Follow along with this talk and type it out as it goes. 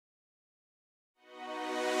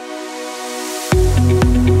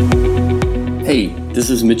This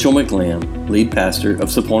is Mitchell McLam, lead pastor of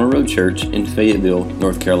Sapona Road Church in Fayetteville,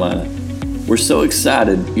 North Carolina. We're so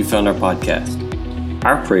excited you found our podcast.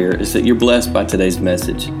 Our prayer is that you're blessed by today's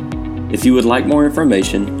message. If you would like more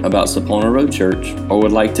information about Sapona Road Church or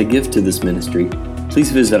would like to give to this ministry, please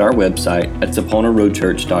visit our website at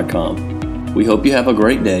saponaroadchurch.com. We hope you have a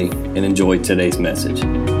great day and enjoy today's message.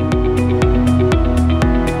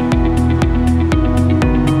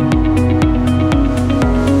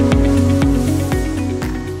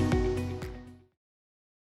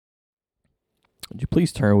 Would you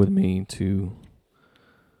please turn with me to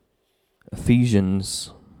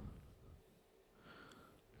Ephesians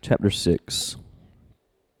chapter 6.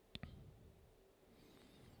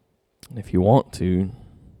 And if you want to,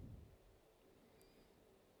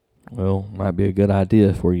 well, might be a good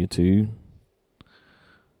idea for you to.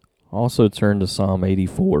 Also turn to Psalm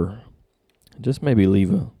 84. Just maybe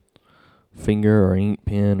leave a finger or ink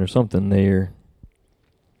pen or something there.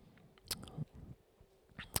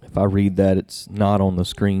 If I read that, it's not on the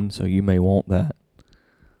screen, so you may want that.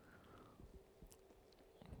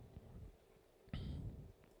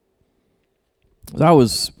 As I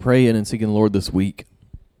was praying and seeking the Lord this week,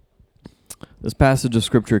 this passage of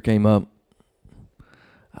Scripture came up.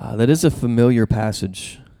 That is a familiar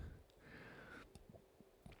passage.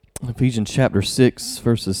 Ephesians chapter 6,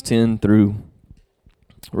 verses 10 through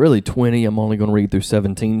really 20. I'm only going to read through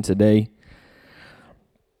 17 today.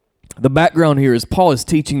 The background here is Paul is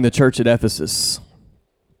teaching the church at Ephesus.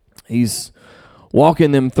 He's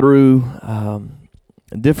walking them through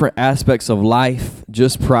different aspects of life.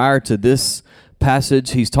 Just prior to this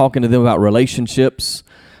passage, he's talking to them about relationships.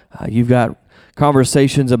 You've got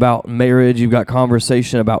conversations about marriage. You've got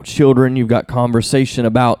conversation about children. You've got conversation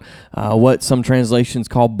about what some translations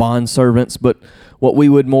call bondservants, but what we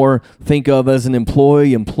would more think of as an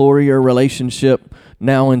employee-employer relationship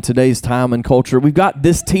now in today's time and culture. We've got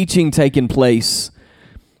this teaching taking place.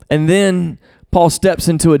 And then Paul steps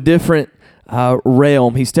into a different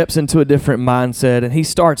realm. He steps into a different mindset, and he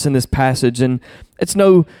starts in this passage. And it's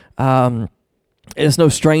no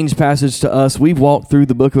strange passage to us. We've walked through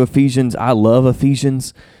the book of Ephesians. I love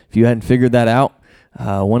Ephesians, if you hadn't figured that out.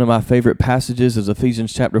 One of my favorite passages is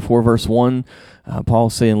Ephesians chapter 4, verse 1.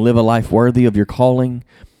 Paul's saying, live a life worthy of your calling.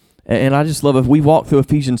 And I just love it. We've walked through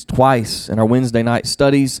Ephesians twice in our Wednesday night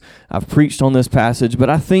studies. I've preached on this passage, but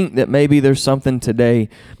I think that maybe there's something today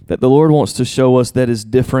that the Lord wants to show us that is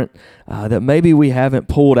different, that maybe we haven't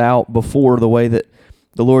pulled out before the way that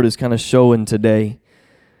the Lord is kind of showing today.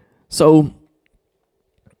 So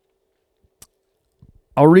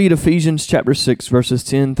I'll read Ephesians chapter 6, verses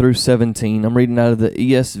 10 through 17. I'm reading out of the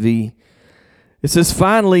ESV. It says,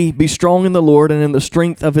 finally, be strong in the Lord and in the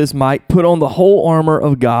strength of his might. Put on the whole armor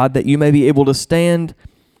of God, that you may be able to stand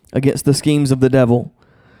against the schemes of the devil.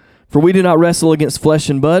 For we do not wrestle against flesh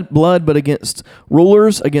and blood, but against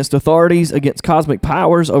rulers, against authorities, against cosmic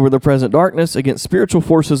powers over the present darkness, against spiritual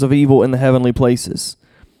forces of evil in the heavenly places.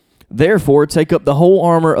 Therefore, take up the whole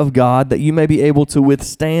armor of God, that you may be able to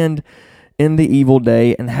withstand in the evil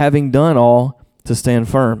day, and having done all, to stand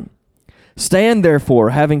firm. Stand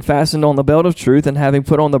therefore, having fastened on the belt of truth, and having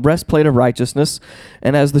put on the breastplate of righteousness,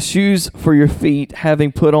 and as the shoes for your feet,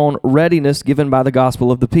 having put on readiness given by the gospel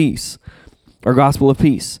of peace.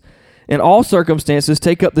 In all circumstances,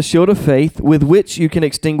 take up the shield of faith, with which you can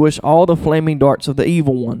extinguish all the flaming darts of the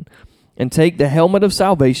evil one, and take the helmet of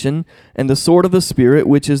salvation and the sword of the Spirit,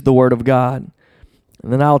 which is the word of God.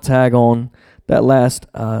 And then I'll tag on that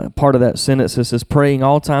last part of that sentence. It says, praying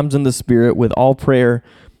all times in the Spirit with all prayer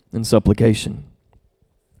and supplication.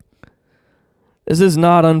 This is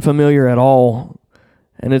not unfamiliar at all,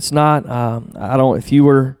 and it's not. If you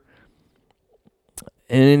were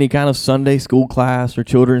in any kind of Sunday school class or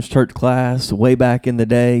children's church class way back in the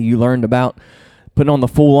day, you learned about putting on the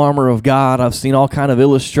full armor of God. I've seen all kind of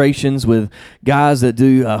illustrations with guys that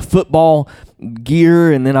do football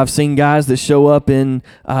gear, and then I've seen guys that show up in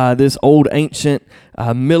this old ancient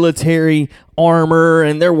military armor,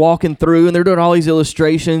 and they're walking through and they're doing all these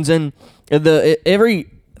illustrations, and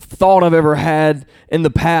every thought I've ever had in the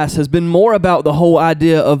past has been more about the whole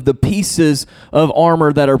idea of the pieces of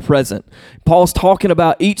armor that are present. Paul's talking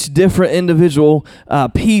about each different individual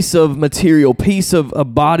piece of material, piece of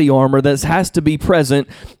body armor that has to be present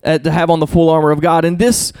to have on the full armor of God. And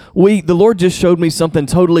this week, the Lord just showed me something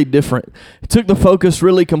totally different. It took the focus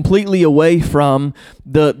really completely away from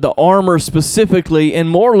the armor specifically, and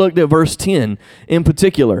more looked at verse 10 in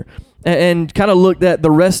particular, and kind of looked at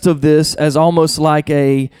the rest of this as almost like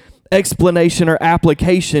a explanation or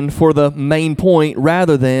application for the main point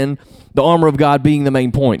rather than the armor of God being the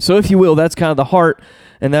main point. So if you will, that's kind of the heart,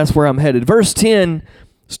 and that's where I'm headed. Verse 10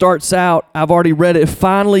 starts out, I've already read it,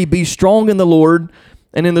 finally be strong in the Lord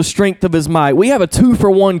and in the strength of his might. We have a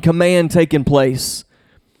 2-for-1 command taking place.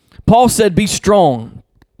 Paul said, be strong.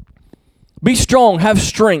 Be strong, have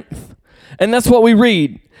strength. And that's what we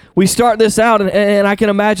read. We start this out, and I can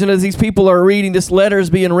imagine as these people are reading, this letter is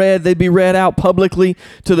being read, they'd be read out publicly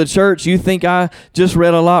to the church. You think I just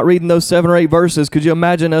read a lot reading those 7 or 8 verses. Could you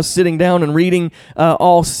imagine us sitting down and reading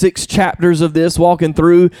all 6 chapters of this, walking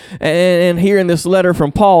through and hearing this letter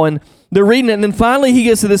from Paul? And they're reading it, and then finally he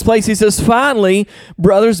gets to this place. He says, finally,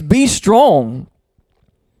 brothers, be strong.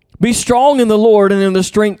 Be strong in the Lord and in the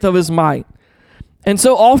strength of his might. And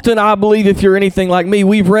so often, I believe if you're anything like me,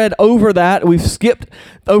 we've read over that, we've skipped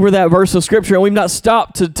over that verse of Scripture, and we've not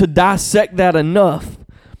stopped to dissect that enough.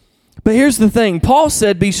 But here's the thing. Paul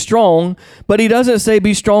said be strong, but he doesn't say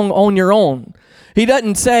be strong on your own. He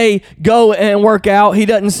doesn't say go and work out. He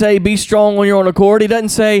doesn't say be strong on your own accord. He doesn't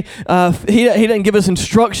say, he doesn't give us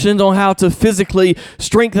instructions on how to physically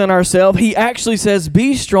strengthen ourselves. He actually says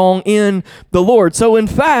be strong in the Lord. So in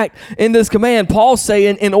fact, in this command, Paul's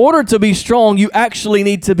saying in order to be strong, you actually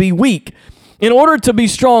need to be weak. In order to be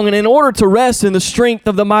strong and in order to rest in the strength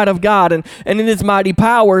of the might of God and in his mighty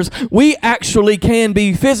powers, we actually can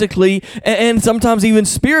be physically and sometimes even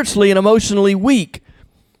spiritually and emotionally weak.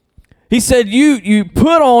 He said, you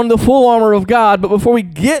put on the full armor of God, but before we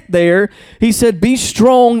get there, he said, be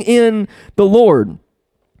strong in the Lord.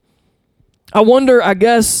 I wonder, I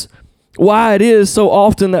guess, why it is so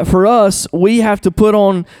often that for us, we have to put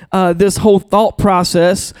on this whole thought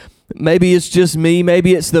process. Maybe it's just me,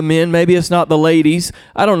 maybe it's the men, maybe it's not the ladies,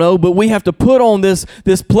 I don't know, but we have to put on this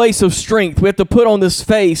place of strength. We have to put on this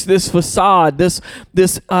face, this facade, this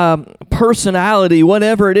personality,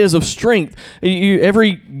 whatever it is of strength.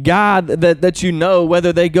 Every guy that you know,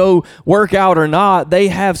 whether they go work out or not, they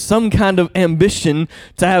have some kind of ambition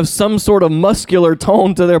to have some sort of muscular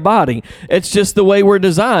tone to their body. It's just the way we're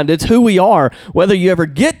designed. It's who we are. Whether you ever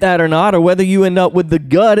get that or not, or whether you end up with the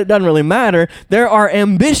gut, it doesn't really matter. There are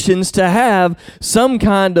ambitions to have some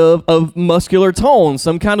kind of muscular tone,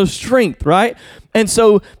 some kind of strength, right? And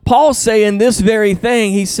so Paul's saying this very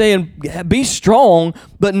thing. He's saying be strong,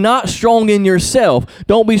 but not strong in yourself.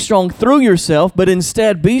 Don't be strong through yourself, but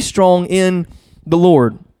instead be strong in the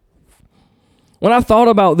Lord. When I thought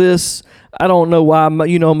about this, I don't know why,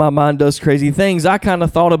 my mind does crazy things. I kind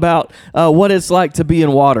of thought about what it's like to be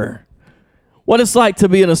in water, what it's like to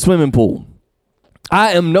be in a swimming pool.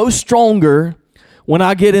 I am no stronger when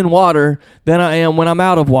I get in water than I am when I'm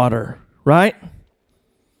out of water, right?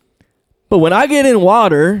 But when I get in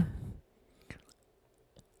water,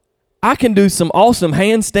 I can do some awesome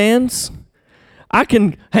handstands. I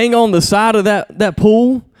can hang on the side of that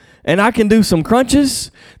pool, and I can do some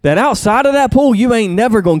crunches that outside of that pool, you ain't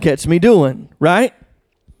never going to catch me doing, right?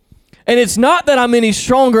 And it's not that I'm any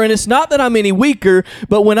stronger and it's not that I'm any weaker,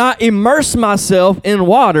 but when I immerse myself in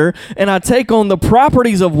water and I take on the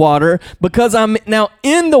properties of water, because I'm now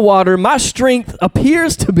in the water, my strength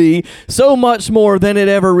appears to be so much more than it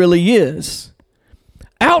ever really is.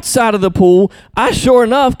 Outside of the pool, I sure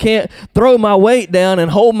enough can't throw my weight down and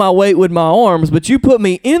hold my weight with my arms, but you put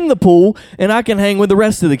me in the pool and I can hang with the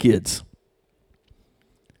rest of the kids.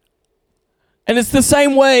 And it's the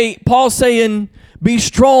same way Paul's saying, be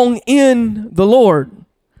strong in the Lord.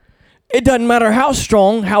 It doesn't matter how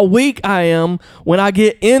strong, how weak I am when I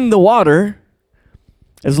get in the water.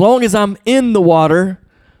 As long as I'm in the water,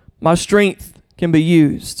 my strength can be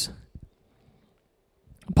used.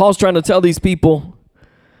 Paul's trying to tell these people,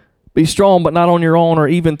 be strong, but not on your own or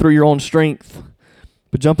even through your own strength.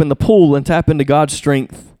 But jump in the pool and tap into God's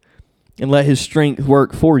strength and let his strength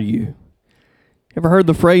work for you. Ever heard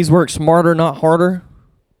the phrase, work smarter, not harder?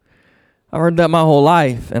 I've heard that my whole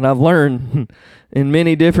life, and I've learned in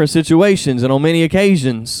many different situations and on many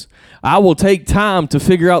occasions, I will take time to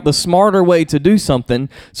figure out the smarter way to do something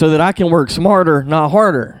so that I can work smarter, not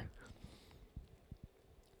harder.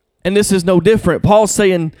 And this is no different. Paul's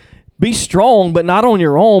saying, be strong, but not on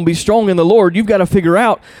your own. Be strong in the Lord. You've got to figure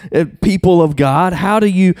out, people of God, how do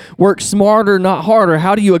you work smarter, not harder?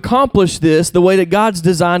 How do you accomplish this the way that God's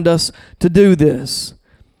designed us to do this?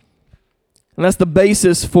 And that's the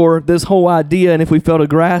basis for this whole idea. And if we fail to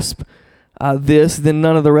grasp this, then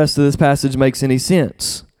none of the rest of this passage makes any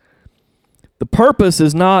sense. The purpose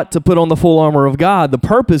is not to put on the full armor of God. The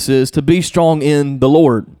purpose is to be strong in the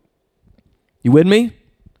Lord. You with me?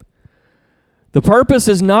 The purpose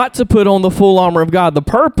is not to put on the full armor of God. The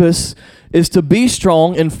purpose is to be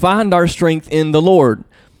strong and find our strength in the Lord.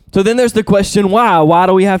 So then there's the question, why? Why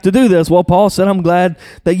do we have to do this? Well, Paul said, I'm glad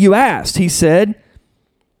that you asked. He said,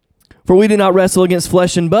 For we do not wrestle against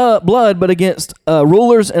flesh and blood, but against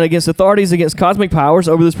rulers and against authorities, against cosmic powers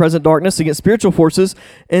over this present darkness, against spiritual forces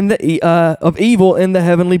of evil in the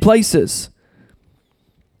heavenly places.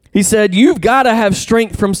 He said, you've got to have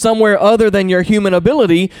strength from somewhere other than your human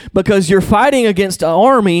ability, because you're fighting against an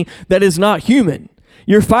army that is not human.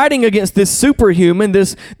 You're fighting against this superhuman,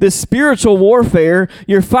 this spiritual warfare.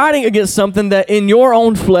 You're fighting against something that in your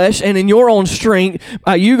own flesh and in your own strength,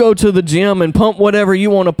 you go to the gym and pump whatever you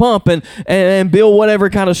want to pump and build whatever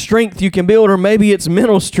kind of strength you can build, or maybe it's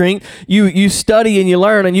mental strength. You study and you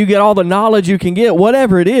learn and you get all the knowledge you can get,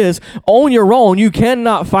 whatever it is, on your own. You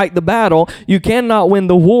cannot fight the battle. You cannot win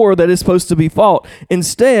the war that is supposed to be fought.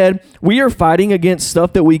 Instead, we are fighting against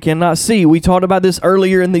stuff that we cannot see. We talked about this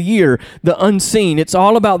earlier in the year, the unseen. It's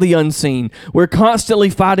all about the unseen. We're constantly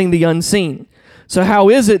fighting the unseen. So how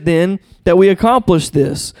is it then that we accomplish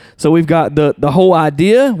this? So we've got the whole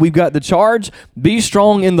idea. We've got the charge. Be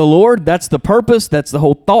strong in the Lord. That's the purpose. That's the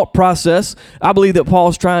whole thought process. I believe that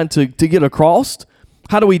Paul's trying to get across.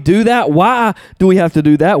 How do we do that? Why do we have to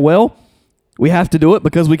do that? Well, we have to do it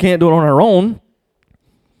because we can't do it on our own.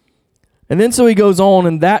 And then so he goes on,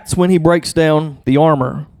 and that's when he breaks down the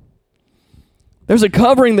armor. There's a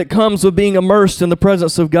covering that comes with being immersed in the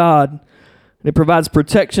presence of God, and it provides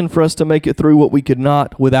protection for us to make it through what we could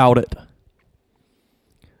not without it.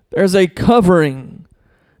 There's a covering,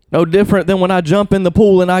 no different than when I jump in the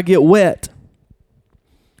pool and I get wet.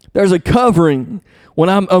 There's a covering when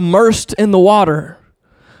I'm immersed in the water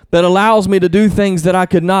that allows me to do things that I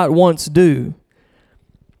could not once do.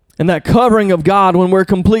 And that covering of God, when we're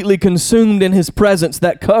completely consumed in His presence,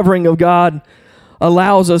 that covering of God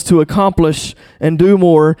allows us to accomplish and do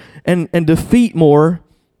more and defeat more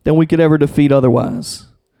than we could ever defeat otherwise.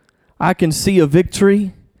 I can see a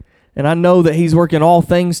victory, and I know that He's working all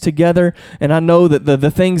things together, and I know that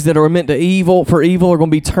the things that are meant for evil are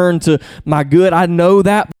going to be turned to my good. I know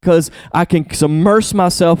that because I can submerge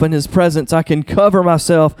myself in His presence. I can cover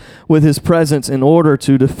myself with His presence in order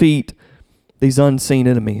to defeat these unseen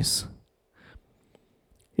enemies.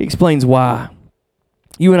 He explains why.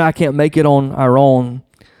 You and I can't make it on our own.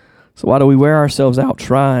 So why do we wear ourselves out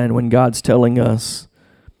trying when God's telling us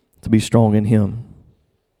to be strong in Him?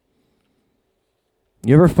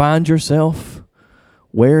 You ever find yourself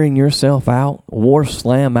wearing yourself out, war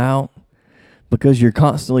slam out, because you're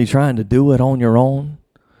constantly trying to do it on your own?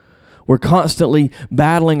 We're constantly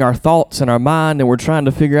battling our thoughts and our mind, and we're trying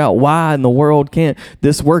to figure out why in the world can't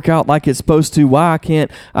this work out like it's supposed to? Why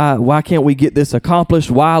can't we get this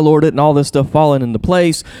accomplished? Why, Lord, isn't all this stuff falling into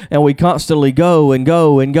place? And we constantly go and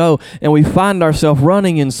go and go, and we find ourselves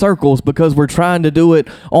running in circles because we're trying to do it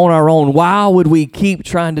on our own. Why would we keep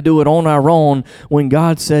trying to do it on our own when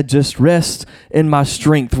God said, just rest in my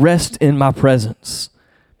strength, rest in my presence?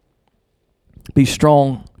 Be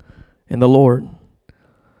strong in the Lord.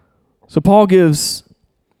 So Paul gives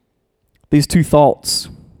these two thoughts.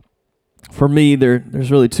 For me,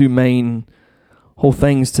 there's really two main whole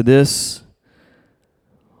things to this.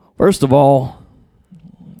 First of all,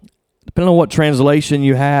 depending on what translation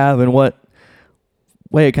you have and what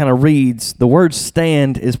way it kind of reads, the word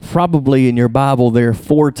stand is probably in your Bible there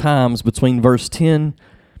 4 times between verse 10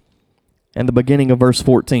 and the beginning of verse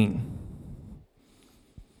 14.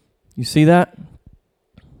 You see that?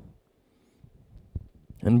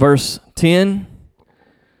 In verse 10,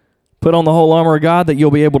 put on the whole armor of God that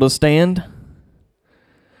you'll be able to stand.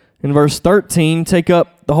 In verse 13, take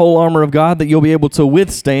up the whole armor of God that you'll be able to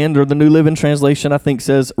withstand, or the New Living Translation I think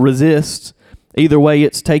says resist. Either way,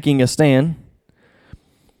 it's taking a stand.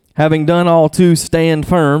 Having done all to stand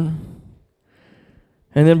firm.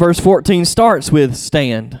 And then verse 14 starts with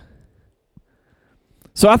stand.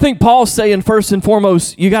 So I think Paul's saying first and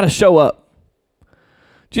foremost, you got to show up.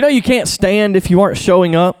 Do you know you can't stand if you aren't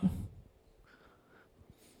showing up?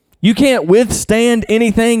 You can't withstand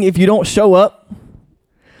anything if you don't show up.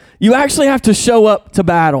 You actually have to show up to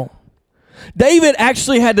battle. David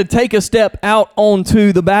actually had to take a step out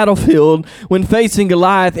onto the battlefield when facing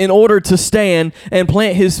Goliath in order to stand and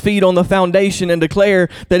plant his feet on the foundation and declare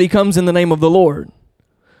that he comes in the name of the Lord.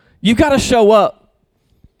 You've got to show up.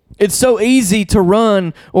 It's so easy to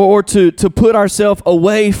run or to put ourselves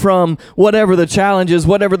away from whatever the challenge is,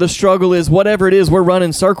 whatever the struggle is, whatever it is we're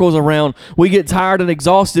running circles around. We get tired and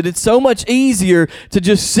exhausted. It's so much easier to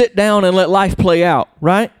just sit down and let life play out,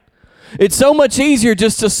 right? It's so much easier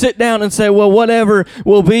just to sit down and say, well, whatever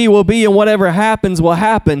will be, and whatever happens will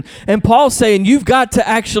happen. And Paul's saying, you've got to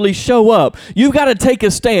actually show up. You've got to take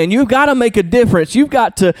a stand. You've got to make a difference. You've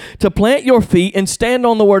got to plant your feet and stand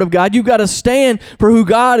on the Word of God. You've got to stand for who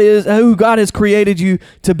God is, who God has created you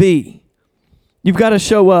to be. You've got to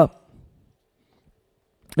show up.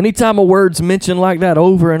 Anytime a word's mentioned like that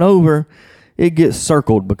over and over, it gets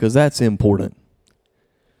circled because that's important.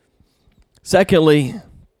 Secondly,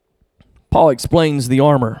 Paul explains the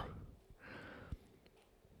armor.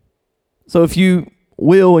 So if you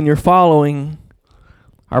will and you're following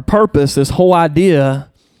our purpose, this whole idea,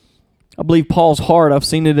 I believe Paul's heart, I've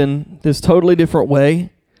seen it in this totally different way.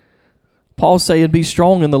 Paul's saying be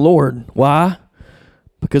strong in the Lord. Why?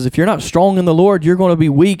 Because if you're not strong in the Lord, you're going to be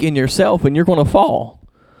weak in yourself and you're going to fall.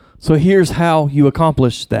 So here's how you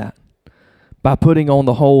accomplish that. By putting on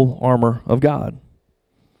the whole armor of God.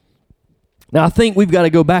 Now I think we've got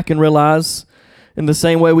to go back and realize, in the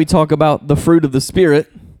same way we talk about the fruit of the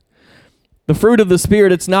Spirit, the fruit of the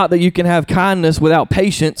Spirit, it's not that you can have kindness without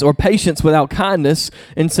patience or patience without kindness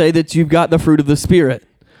and say that you've got the fruit of the Spirit.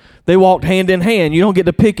 They walked hand in hand. You don't get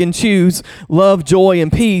to pick and choose love, joy,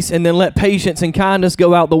 and peace and then let patience and kindness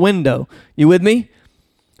go out the window. You with me?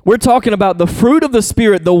 We're talking about the fruit of the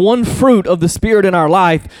Spirit. The one fruit of the Spirit in our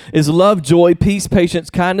life is love, joy, peace, patience,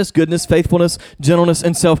 kindness, goodness, faithfulness, gentleness,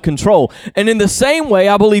 and self-control. And in the same way,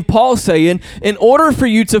 I believe Paul's saying, in order for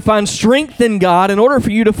you to find strength in God, in order for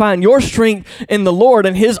you to find your strength in the Lord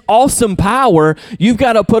and His awesome power, you've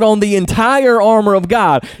got to put on the entire armor of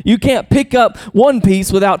God. You can't pick up one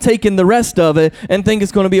piece without taking the rest of it and think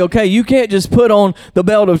it's going to be okay. You can't just put on the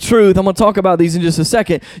belt of truth. I'm going to talk about these in just a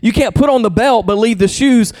second. You can't put on the belt but leave the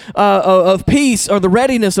shoes of peace or the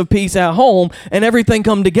readiness of peace at home and everything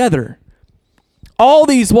come together. All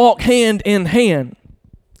these walk hand in hand.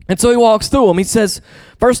 And so he walks through them. He says,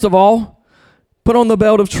 first of all, put on the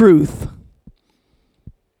belt of truth.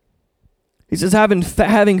 He says,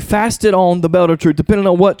 having fasted on the belt of truth, depending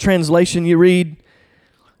on what translation you read,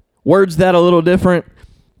 words that a little different.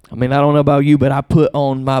 I mean, I don't know about you, but I put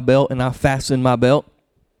on my belt and I fasten my belt.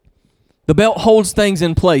 The belt holds things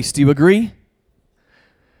in place. Do you agree?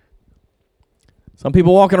 Some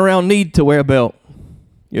people walking around need to wear a belt.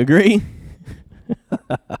 You agree?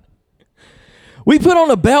 We put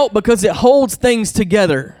on a belt because it holds things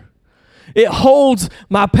together. It holds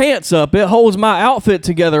my pants up. It holds my outfit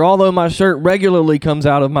together, although my shirt regularly comes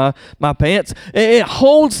out of my pants. It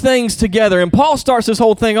holds things together. And Paul starts this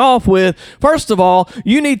whole thing off with, first of all,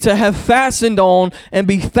 you need to have fastened on and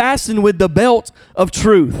be fastened with the belt of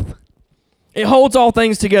truth. It holds all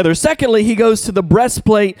things together. Secondly, he goes to the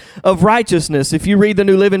breastplate of righteousness. If you read the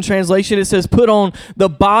New Living Translation, it says, put on the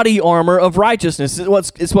body armor of righteousness.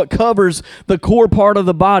 It's what covers the core part of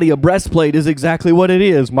the body. A breastplate is exactly what it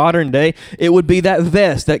is. Modern day, it would be that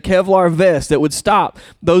vest, that Kevlar vest that would stop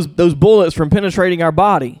those bullets from penetrating our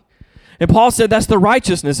body. And Paul said that's the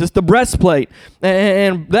righteousness. It's the breastplate.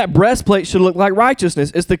 And that breastplate should look like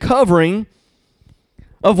righteousness. It's the covering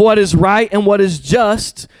of what is right and what is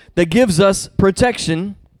just that gives us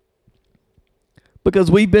protection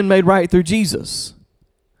because we've been made right through Jesus.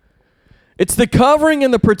 It's the covering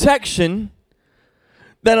and the protection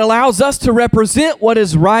that allows us to represent what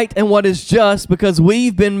is right and what is just because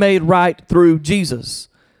we've been made right through Jesus.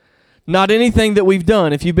 Not anything that we've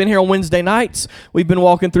done. If you've been here on Wednesday nights, we've been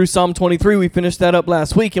walking through Psalm 23. We finished that up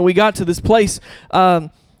last week, and we got to this place,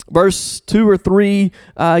 verse 2 or 3,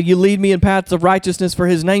 you lead me in paths of righteousness for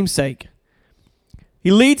His name's sake. He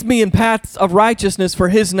leads me in paths of righteousness for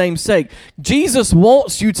His name's sake. Jesus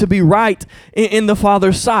wants you to be right in the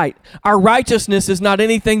Father's sight. Our righteousness is not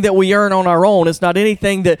anything that we earn on our own. It's not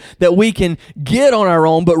anything that we can get on our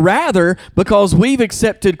own, but rather because we've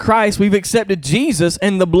accepted Christ, we've accepted Jesus,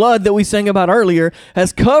 and the blood that we sang about earlier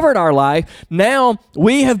has covered our life. Now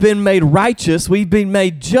we have been made righteous. We've been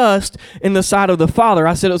made just in the sight of the Father.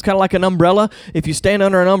 I said it was kind of like an umbrella. If you stand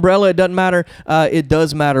under an umbrella, it doesn't matter. It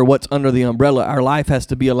does matter what's under the umbrella. Our life has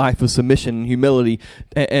to be a life of submission and humility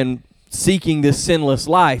and seeking this sinless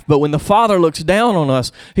life. But when the Father looks down on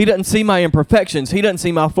us, He doesn't see my imperfections. He doesn't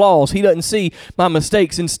see my flaws. He doesn't see my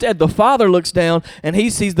mistakes. Instead, the Father looks down and He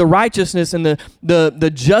sees the righteousness and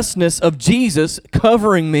the justness of Jesus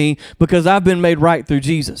covering me because I've been made right through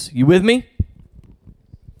Jesus. You with me?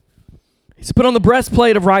 He's put on the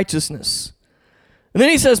breastplate of righteousness. And then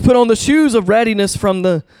he says, put on the shoes of readiness from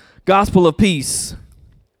the gospel of peace.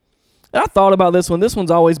 And I thought about this one. This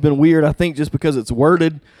one's always been weird, I think, just because it's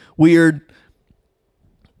worded weird.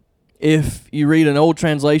 If you read an old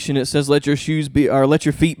translation, it says, let your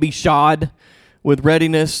feet be shod with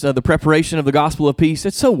readiness, the preparation of the gospel of peace.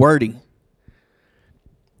 It's so wordy.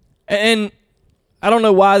 And I don't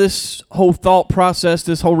know why this whole thought process,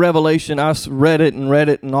 this whole revelation, I read it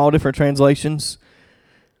in all different translations.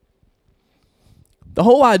 The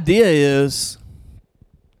whole idea is,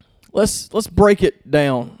 let's break it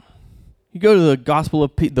down. You go to the gospel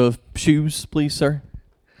of the shoes, please, sir.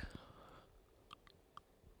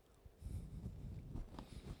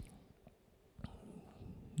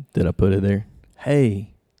 Did I put it there?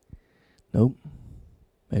 Hey. Nope.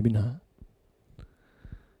 Maybe not.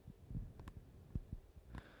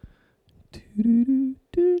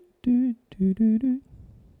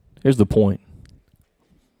 Here's the point.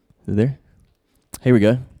 Is it there? Here we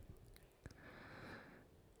go.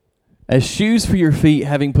 As shoes for your feet,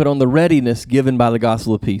 having put on the readiness given by the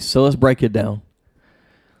gospel of peace. So let's break it down.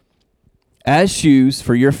 As shoes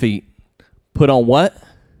for your feet, put on what?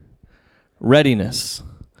 Readiness.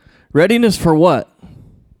 Readiness for what?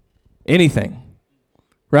 Anything.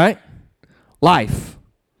 Right? Life.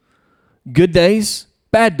 Good days,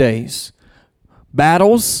 bad days.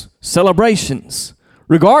 Battles, celebrations.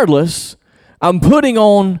 Regardless, I'm putting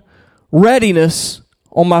on readiness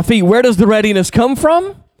on my feet. Where does the readiness come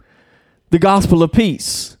from? The gospel of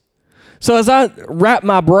peace. So as I wrap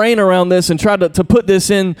my brain around this and try to put this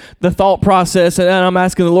in the thought process, and I'm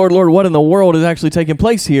asking the Lord, what in the world is actually taking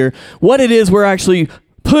place here? What it is we're actually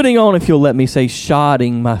putting on, if you'll let me say,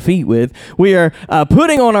 shodding my feet with. We are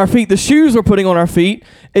putting on our feet, the shoes we're putting on our feet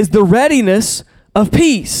is the readiness of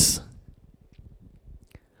peace.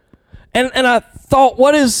 And I thought,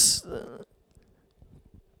 what is...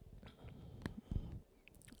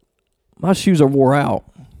 My shoes are wore out.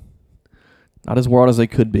 Not as wore out as they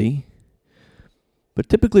could be. But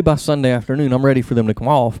typically by Sunday afternoon, I'm ready for them to come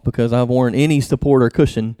off because I've worn any support or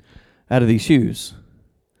cushion out of these shoes.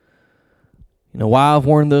 You know why I've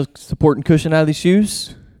worn the support and cushion out of these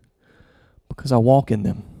shoes? Because I walk in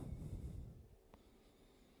them.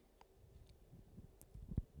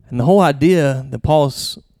 And the whole idea that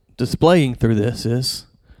Paul's displaying through this is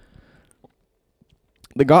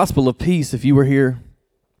the gospel of peace. If you were here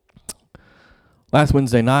last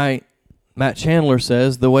Wednesday night, Matt Chandler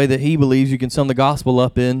says the way that he believes you can sum the gospel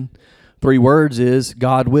up in 3 words is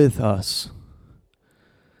God with us.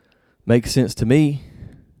 Makes sense to me.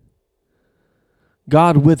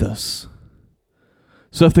 God with us.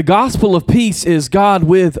 So if the gospel of peace is God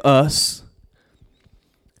with us,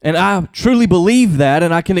 and I truly believe that,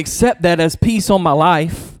 and I can accept that as peace on my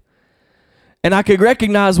life, and I could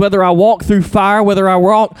recognize whether I walk through fire, whether I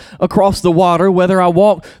walk across the water, whether I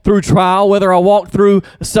walk through trial, whether I walk through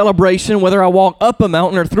a celebration, whether I walk up a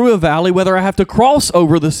mountain or through a valley, whether I have to cross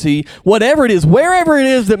over the sea, whatever it is, wherever it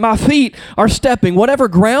is that my feet are stepping, whatever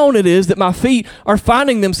ground it is that my feet are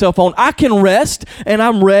finding themselves on, I can rest and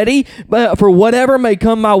I'm ready for whatever may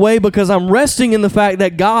come my way because I'm resting in the fact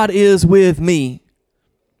that God is with me.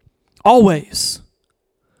 Always.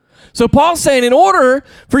 So Paul's saying in order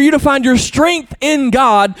for you to find your strength in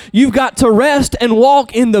God, you've got to rest and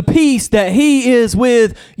walk in the peace that He is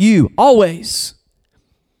with you always.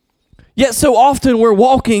 Yet so often we're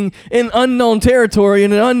walking in unknown territory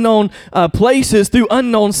and in unknown places through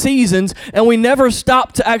unknown seasons, and we never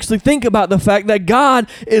stop to actually think about the fact that God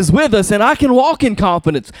is with us, and I can walk in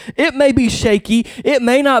confidence. It may be shaky. It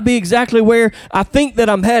may not be exactly where I think that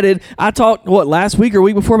I'm headed. I talked, last week or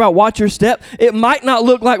week before about watch your step. It might not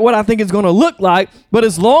look like what I think it's going to look like, but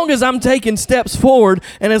as long as I'm taking steps forward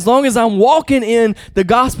and as long as I'm walking in the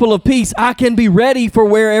gospel of peace, I can be ready for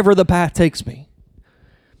wherever the path takes me.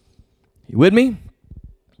 You with me?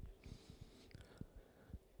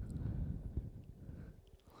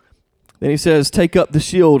 Then he says, take up the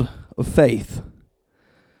shield of faith.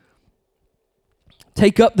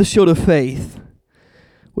 Take up the shield of faith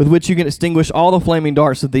with which you can extinguish all the flaming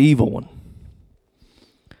darts of the evil one.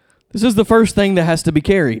 This is the first thing that has to be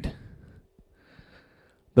carried.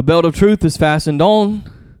 The belt of truth is fastened on.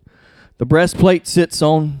 The breastplate sits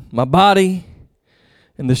on my body.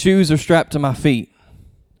 And the shoes are strapped to my feet.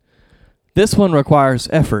 This one requires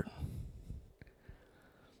effort.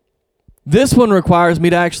 This one requires me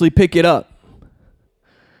to actually pick it up.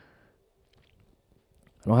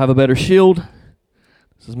 I don't have a better shield.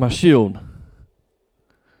 This is my shield.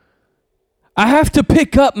 I have to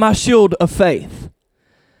pick up my shield of faith.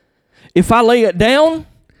 If I lay it down,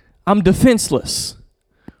 I'm defenseless.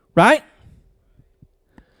 Right?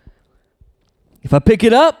 If I pick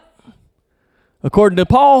it up, according to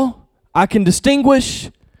Paul, I can distinguish,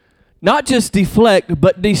 not just deflect,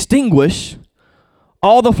 but distinguish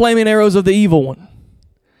all the flaming arrows of the evil one.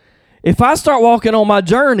 If I start walking on my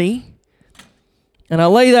journey and I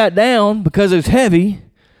lay that down because it's heavy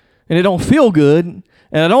and it don't feel good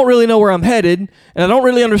and I don't really know where I'm headed and I don't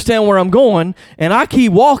really understand where I'm going and I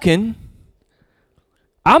keep walking,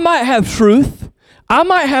 I might have truth, I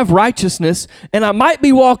might have righteousness, and I might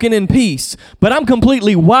be walking in peace, but I'm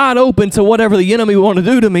completely wide open to whatever the enemy want to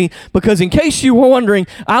do to me because in case you were wondering,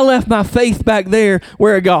 I left my faith back there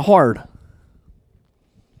where it got hard.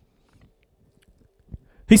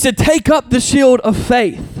 He said, take up the shield of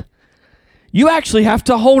faith. You actually have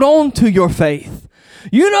to hold on to your faith.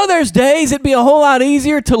 There's days it'd be a whole lot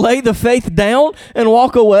easier to lay the faith down and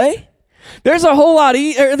walk away. There's a whole lot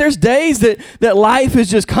there's days that life is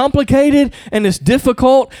just complicated and it's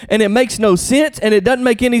difficult and it makes no sense, and it doesn't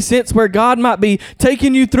make any sense where God might be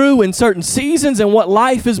taking you through in certain seasons and what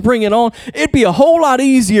life is bringing on. It'd be a whole lot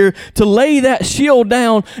easier to lay that shield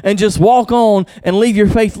down and just walk on and leave your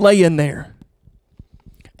faith laying there.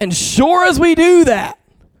 And sure as we do that,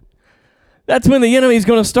 that's when the enemy's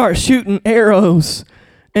going to start shooting arrows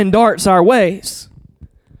and darts our ways.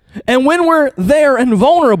 And when we're there and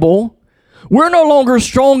vulnerable, we're no longer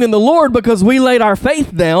strong in the Lord because we laid our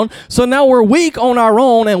faith down. So now we're weak on our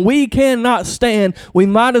own and we cannot stand. We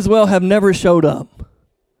might as well have never showed up.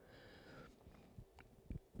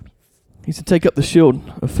 He said, take up the shield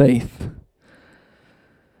of faith.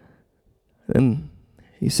 And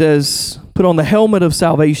he says, put on the helmet of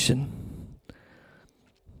salvation.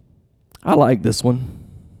 I like this one.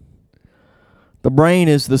 The brain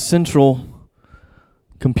is the central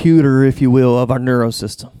computer, if you will, of our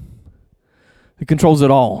neurosystem. It controls it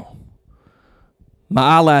all.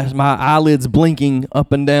 My eyelids blinking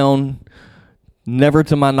up and down, never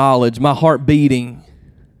to my knowledge. My heart beating.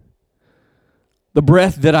 The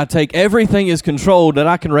breath that I take, everything is controlled. That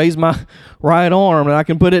I can raise my right arm and I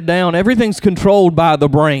can put it down. Everything's controlled by the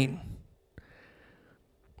brain.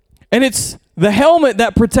 And it's the helmet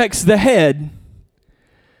that protects the head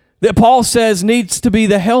that Paul says needs to be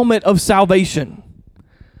the helmet of salvation.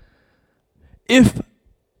 If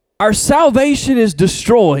our salvation is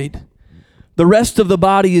destroyed, the rest of the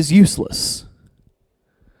body is useless.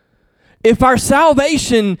 If our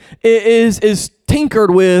salvation is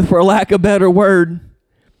tinkered with, for lack of a better word,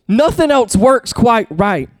 nothing else works quite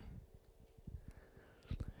right.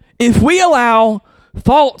 If we allow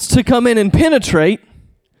thoughts to come in and penetrate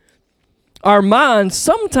our minds,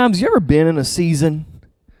 sometimes you ever been in a season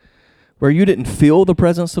where you didn't feel the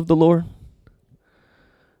presence of the Lord?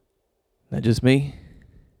 That just me?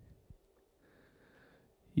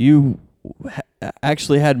 You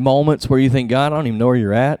actually had moments where you think, God, I don't even know where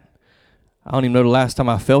you're at. I don't even know the last time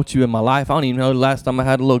I felt you in my life. I don't even know the last time I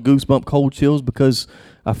had a little goosebump cold chills because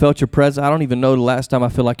I felt your presence. I don't even know the last time I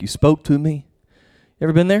feel like you spoke to me. You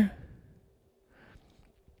ever been there?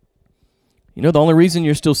 The only reason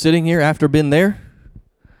you're still sitting here after being there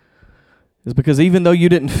is because even though you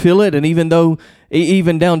didn't feel it, and even though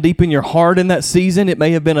even down deep in your heart in that season, it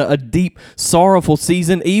may have been a deep, sorrowful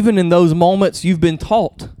season, even in those moments you've been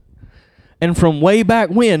taught. And from way back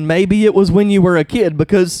when, maybe it was when you were a kid,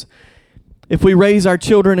 because if we raise our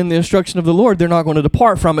children in the instruction of the Lord, they're not going to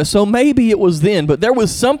depart from it. So maybe it was then, but there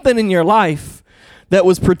was something in your life that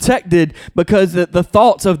was protected because the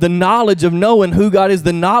thoughts of the knowledge of knowing who God is,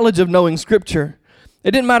 the knowledge of knowing Scripture.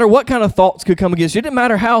 It didn't matter what kind of thoughts could come against you. It didn't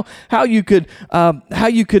matter how you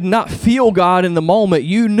could not feel God in the moment.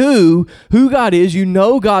 You knew who God is. You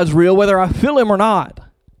know God's real, whether I feel Him or not.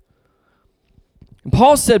 And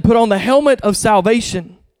Paul said, put on the helmet of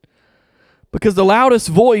salvation, because the loudest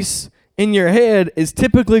voice in your head is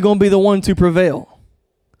typically going to be the one to prevail.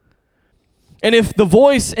 And if the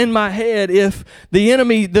voice in my head, if the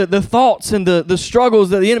enemy, the thoughts and the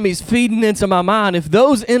struggles that the enemy's feeding into my mind, if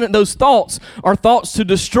those thoughts are thoughts to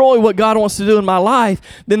destroy what God wants to do in my life,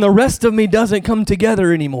 then the rest of me doesn't come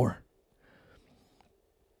together anymore.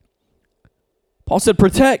 Paul said,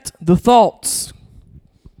 protect the thoughts.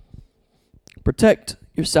 Protect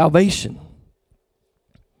your salvation.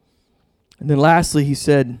 And then lastly, he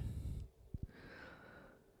said,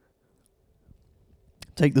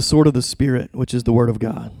 take the sword of the Spirit, which is the Word of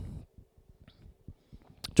God.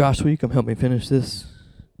 Josh, will you come help me finish this,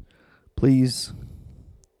 please?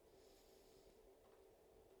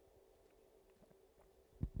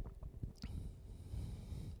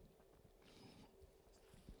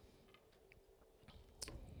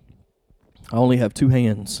 I only have two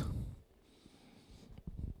hands.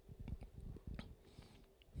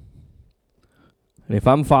 And if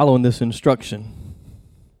I'm following this instruction,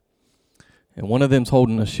 and one of them's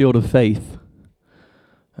holding a shield of faith,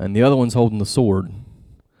 and the other one's holding the sword,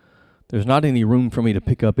 there's not any room for me to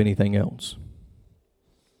pick up anything else.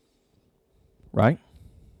 Right?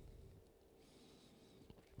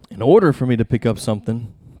 In order for me to pick up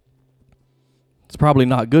something, it's probably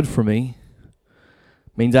not good for me.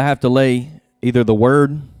 It means I have to lay either the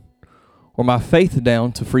word or my faith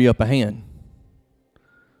down to free up a hand.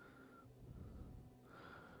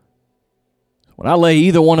 When I lay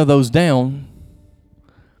either one of those down,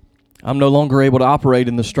 I'm no longer able to operate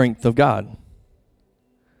in the strength of God.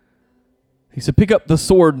 He said, pick up the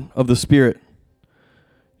sword of the Spirit.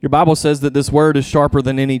 Your Bible says that this word is sharper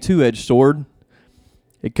than any two-edged sword.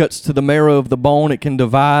 It cuts to the marrow of the bone. It can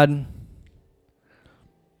divide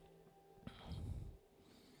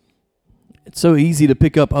It's so easy to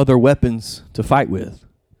pick up other weapons to fight with,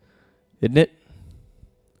 isn't it?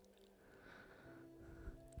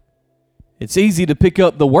 It's easy to pick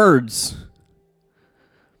up the words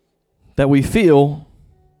that we feel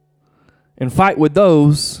and fight with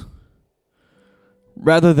those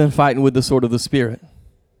rather than fighting with the sword of the Spirit.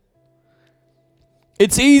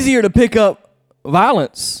 It's easier to pick up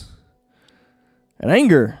violence and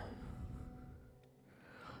anger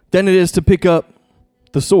than it is to pick up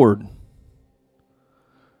the sword.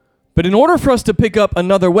 But in order for us to pick up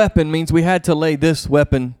another weapon means we had to lay this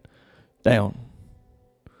weapon down.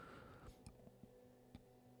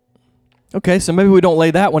 Okay, so maybe we don't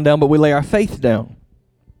lay that one down, but we lay our faith down.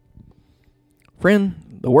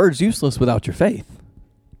 Friend, the word's useless without your faith.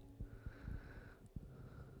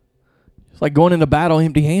 It's like going into battle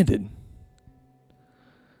empty-handed.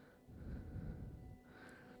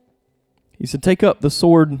 He said, take up the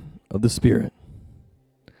sword of the Spirit.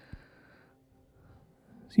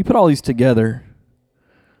 So you put all these together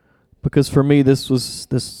because for me this was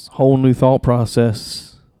this whole new thought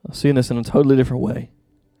process. I'm seeing this in a totally different way.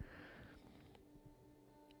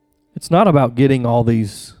 It's not about getting all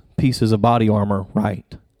these pieces of body armor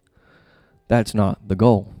right. That's not the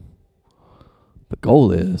goal. The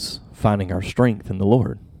goal is finding our strength in the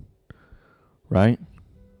Lord. Right?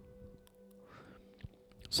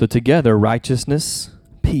 So together, righteousness,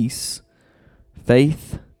 peace,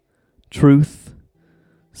 faith, truth,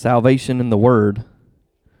 salvation in the Word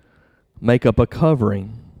make up a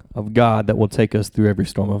covering of God that will take us through every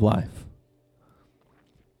storm of life.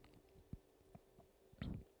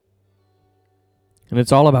 And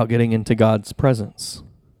it's all about getting into God's presence.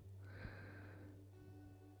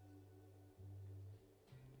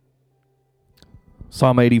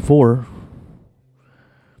 Psalm 84,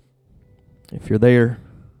 if you're there,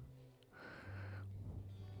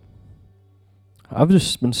 I've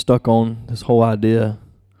just been stuck on this whole idea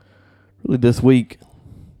really this week.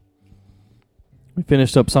 We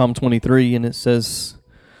finished up Psalm 23 and it says,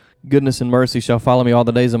 goodness and mercy shall follow me all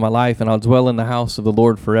the days of my life, and I'll dwell in the house of the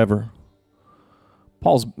Lord forever.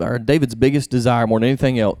 David's biggest desire more than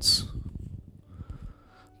anything else,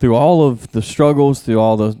 through all of the struggles, through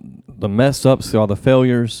all the mess ups, through all the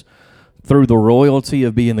failures, through the royalty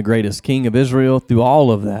of being the greatest king of Israel, through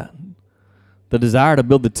all of that, the desire to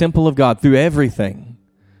build the temple of God, through everything,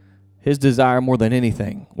 his desire more than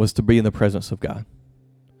anything was to be in the presence of God.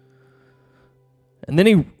 And then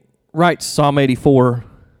he writes Psalm 84.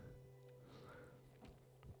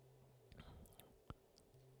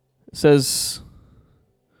 It says,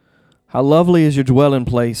 how lovely is your dwelling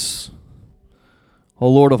place, O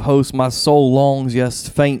Lord of hosts. My soul longs, yes,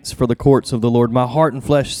 faints for the courts of the Lord. My heart and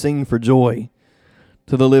flesh sing for joy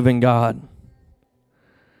to the living God.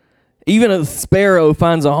 Even a sparrow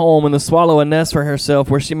finds a home, and the swallow a nest for herself,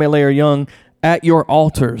 where she may lay her young at your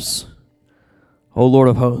altars, O Lord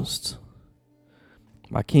of hosts.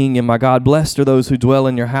 My King and my God, blessed are those who dwell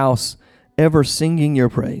in your house, ever singing your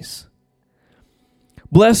praise.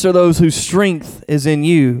 Blessed are those whose strength is in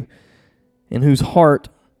you, in whose heart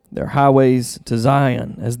their highways to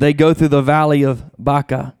Zion, as they go through the valley of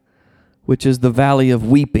Baca, which is the valley of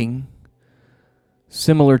weeping,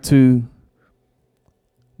 similar to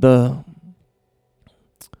the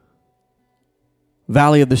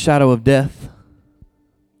valley of the shadow of death.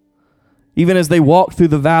 Even as they walk through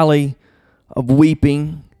the valley of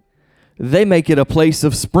weeping, they make it a place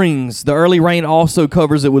of springs. The early rain also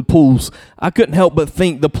covers it with pools. I couldn't help but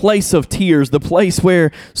think the place of tears, the place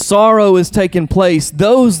where sorrow is taking place,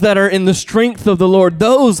 those that are in the strength of the Lord,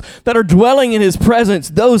 those that are dwelling in his presence,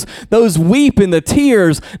 those weep in the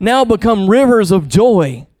tears now become rivers of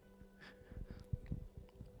joy.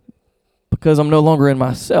 Because I'm no longer in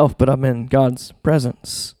myself, but I'm in God's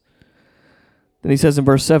presence. Then he says in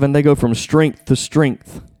verse 7, they go from strength to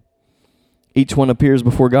strength. Each one appears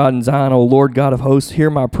before God in Zion. O Lord God of hosts, hear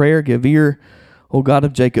my prayer. Give ear, O God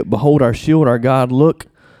of Jacob. Behold our shield, our God. Look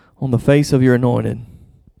on the face of your anointed.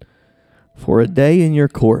 For a day in your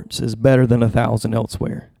courts is better than 1,000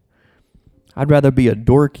 elsewhere. I'd rather be a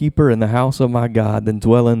doorkeeper in the house of my God than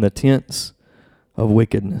dwell in the tents of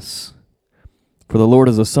wickedness. For the Lord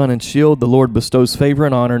is a sun and shield. The Lord bestows favor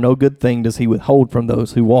and honor. No good thing does he withhold from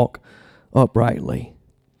those who walk uprightly.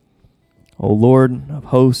 O Lord of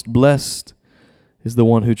hosts, blessed is the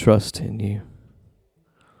one who trusts in you.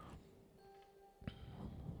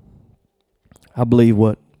 I believe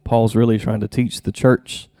what Paul's really trying to teach the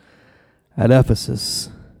church at Ephesus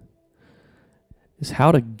is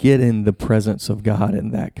how to get in the presence of God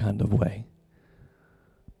in that kind of way.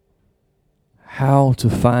 How to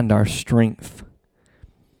find our strength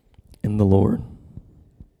in the Lord.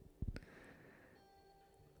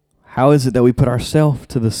 How is it that we put ourselves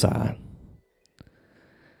to the side?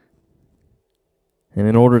 And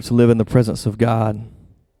in order to live in the presence of God,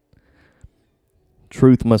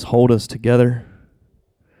 truth must hold us together.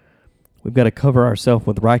 We've got to cover ourselves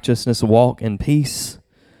with righteousness, walk in peace,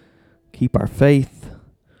 keep our faith,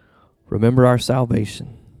 remember our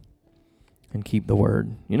salvation, and keep the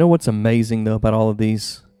word. You know what's amazing, though, about all of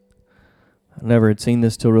these? I never had seen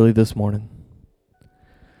this till really this morning.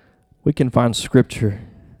 We can find scripture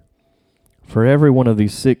for every one of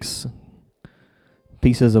these 6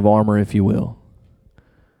 pieces of armor, if you will,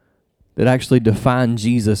 that actually define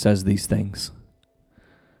Jesus as these things.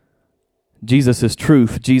 Jesus is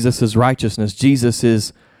truth. Jesus is righteousness. Jesus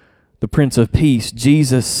is the Prince of Peace.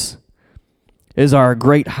 Jesus is our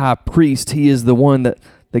great high priest. He is the one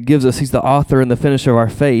that gives us, he's the author and the finisher of our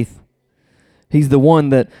faith. He's the one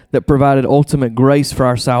that provided ultimate grace for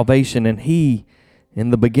our salvation, and he, in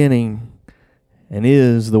the beginning, and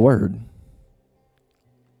is the Word.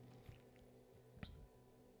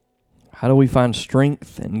 How do we find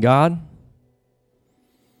strength in God?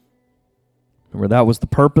 Remember, that was the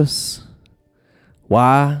purpose.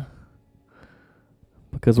 Why?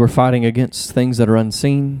 Because we're fighting against things that are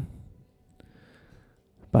unseen.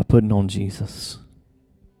 By putting on Jesus.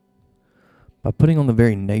 By putting on the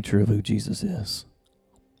very nature of who Jesus is.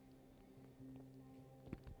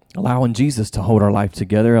 Allowing Jesus to hold our life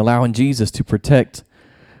together. Allowing Jesus to protect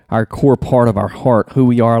our core part of our heart, who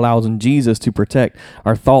we are. Allowing Jesus to protect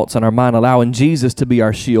our thoughts and our mind. Allowing Jesus to be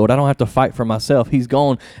our shield. I don't have to fight for myself. He's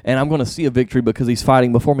gone, and I'm going to see a victory because he's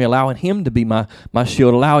fighting before me. Allowing him to be my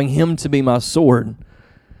shield. Allowing him to be my sword.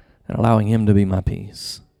 And allowing him to be my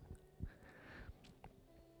peace.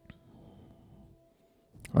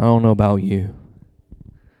 I don't know about you,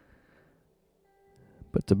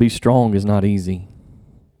 but to be strong is not easy.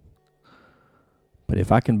 But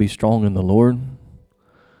if I can be strong in the Lord,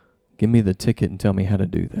 give me the ticket and tell me how to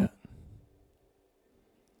do that.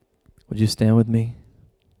 Would you stand with me?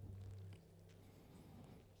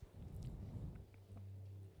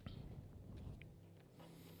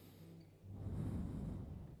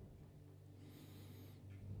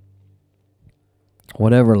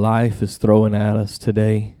 Whatever life is throwing at us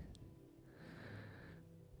today,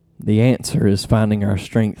 the answer is finding our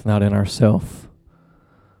strength not in ourselves,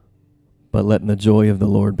 but letting the joy of the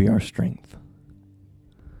Lord be our strength.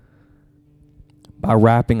 By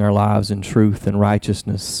wrapping our lives in truth and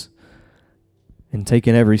righteousness and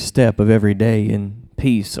taking every step of every day in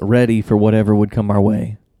peace, ready for whatever would come our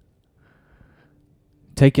way.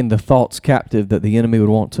 Taking the thoughts captive that the enemy would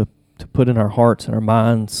want to put in our hearts and our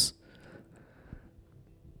minds.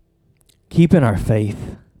 Keeping our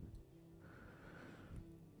faith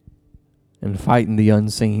and fighting the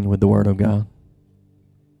unseen with the Word of God.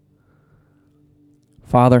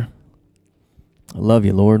 Father, I love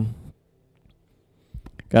you, Lord.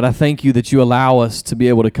 God, I thank you that you allow us to be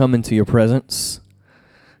able to come into your presence.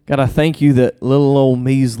 God, I thank you that little old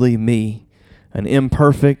measly me, an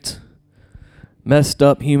imperfect, messed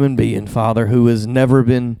up human being, Father, who has never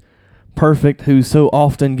been perfect, who so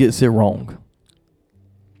often gets it wrong,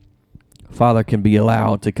 Father, can be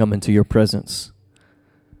allowed to come into your presence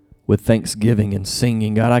with thanksgiving and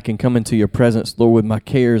singing. God, I can come into your presence, Lord, with my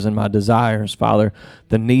cares and my desires, Father,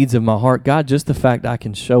 the needs of my heart. God, just the fact I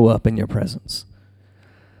can show up in your presence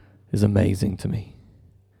is amazing to me.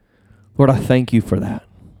 Lord, I thank you for that.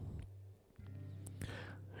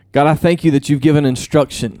 God, I thank you that you've given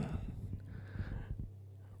instruction,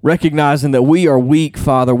 recognizing that we are weak,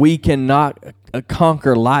 Father. We cannot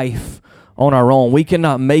conquer life on our own. We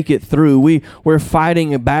cannot make it through. We're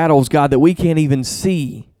fighting battles, God, that we can't even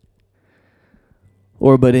see.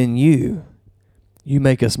 Lord, but in you, you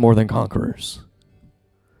make us more than conquerors.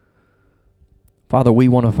 Father, we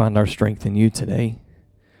want to find our strength in you today.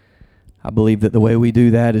 I believe that the way we do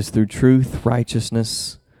that is through truth,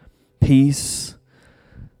 righteousness, peace,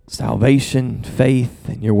 salvation, faith,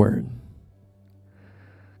 and your word.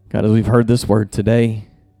 God, as we've heard this word today,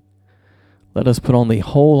 let us put on the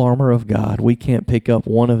whole armor of God. We can't pick up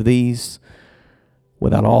one of these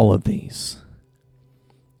without all of these.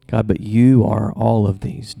 God, but you are all of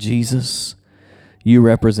these. Jesus, you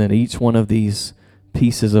represent each one of these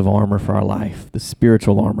pieces of armor for our life, the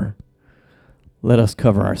spiritual armor. Let us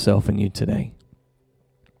cover ourselves in you today.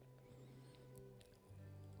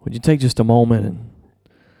 Would you take just a moment and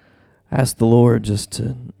ask the Lord just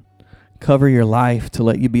to cover your life, to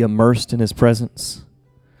let you be immersed in his presence?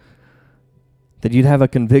 That you'd have a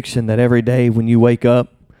conviction that every day when you wake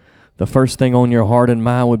up, the first thing on your heart and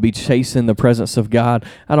mind would be chasing the presence of God.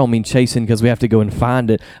 I don't mean chasing because we have to go and find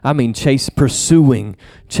it. I mean chasing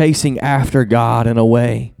after God in a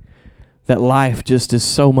way that life just is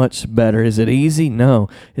so much better. Is it easy? No.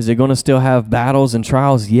 Is it going to still have battles and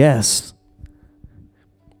trials? Yes.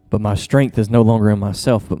 But my strength is no longer in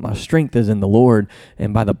myself, but my strength is in the Lord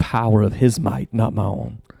and by the power of His might, not my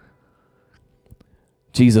own.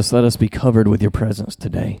 Jesus, let us be covered with your presence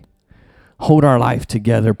today. Hold our life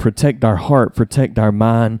together, protect our heart, protect our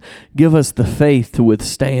mind. Give us the faith to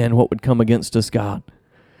withstand what would come against us, God.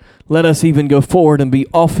 Let us even go forward and be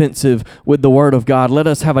offensive with the Word of God. Let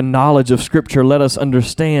us have a knowledge of Scripture. Let us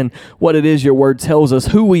understand what it is your Word tells us,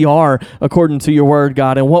 who we are according to your Word,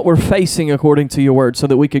 God, and what we're facing according to your Word, so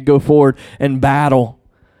that we could go forward and battle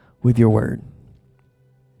with your Word.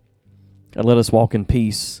 God, let us walk in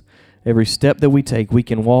peace. Every step that we take, we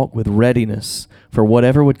can walk with readiness for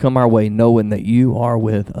whatever would come our way, knowing that you are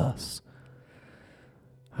with us.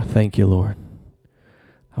 I thank you, Lord.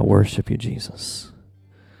 I worship you, Jesus.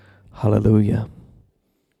 Hallelujah.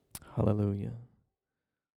 Hallelujah.